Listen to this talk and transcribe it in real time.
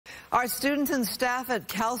Our students and staff at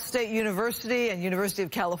Cal State University and University of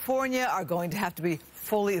California are going to have to be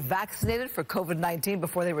fully vaccinated for COVID-19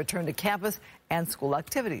 before they return to campus and school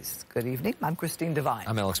activities. Good evening. I'm Christine Devine.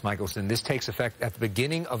 I'm Alex Michelson. This takes effect at the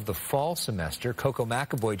beginning of the fall semester. Coco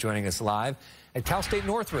McAvoy joining us live at Cal State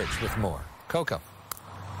Northridge with more. Coco.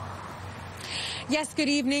 Yes, good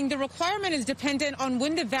evening. The requirement is dependent on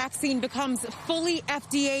when the vaccine becomes fully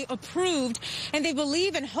FDA approved, and they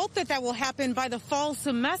believe and hope that that will happen by the fall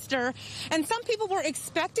semester. And some people were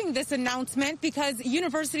expecting this announcement because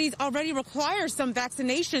universities already require some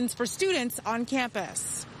vaccinations for students on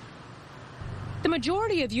campus. The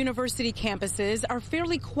majority of university campuses are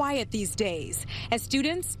fairly quiet these days as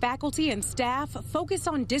students, faculty, and staff focus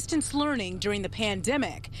on distance learning during the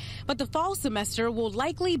pandemic. But the fall semester will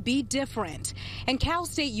likely be different. And Cal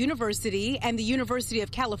State University and the University of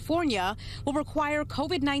California will require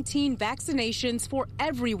COVID-19 vaccinations for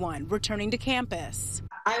everyone returning to campus.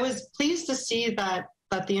 I was pleased to see that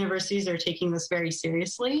the universities are taking this very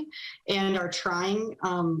seriously and are trying,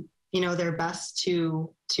 their best to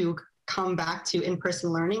come back to in-person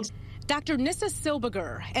learning. Dr. Nissa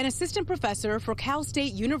Silva, an assistant professor for Cal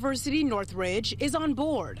State University Northridge, is on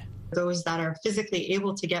board. Those that are physically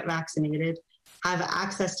able to get vaccinated, have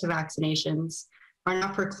access to vaccinations, are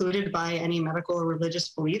not precluded by any medical or religious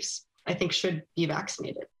beliefs, I think should be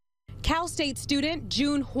vaccinated. Cal State student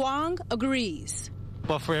June Huang agrees.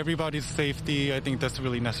 But for everybody's safety, I think that's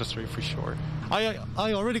really necessary for sure. I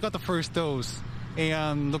already got the first dose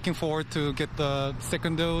and looking forward to get the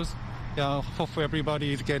second dose. Yeah, hopefully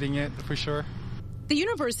everybody is getting it for sure. The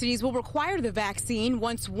universities will require the vaccine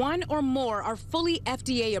once one or more are fully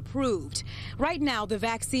FDA approved. Right now, the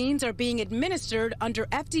vaccines are being administered under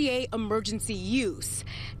FDA emergency use.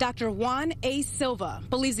 Dr. Juan A. Silva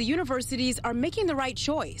believes the universities are making the right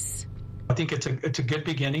choice. I think it's a good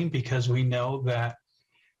beginning because we know that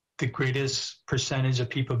the greatest percentage of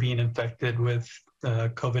people being infected with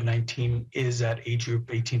COVID-19 is at age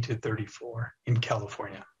group 18 to 34 in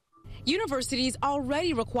California. Universities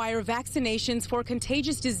already require vaccinations for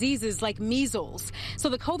contagious diseases like measles, so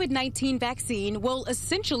the COVID-19 vaccine will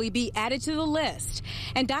essentially be added to the list.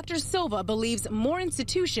 And Dr. Silva believes more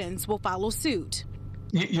institutions will follow suit.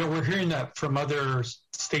 We're hearing that from other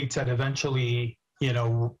states that eventually,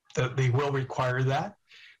 that they will require that.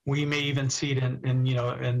 We may even see it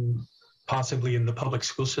in possibly in the public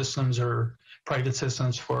school systems or private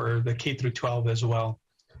systems for the K through 12 as well.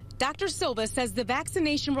 Dr. Silva says the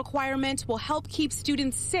vaccination requirement will help keep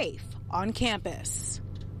students safe on campus.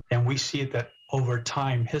 And we see that over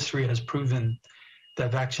time, history has proven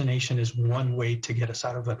that vaccination is one way to get us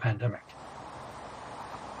out of a pandemic.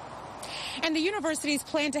 And the universities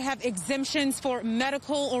plan to have exemptions for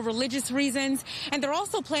medical or religious reasons. And they're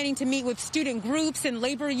also planning to meet with student groups and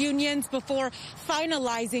labor unions before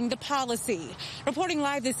finalizing the policy. Reporting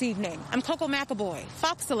live this evening, I'm Coco McAvoy,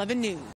 Fox 11 News.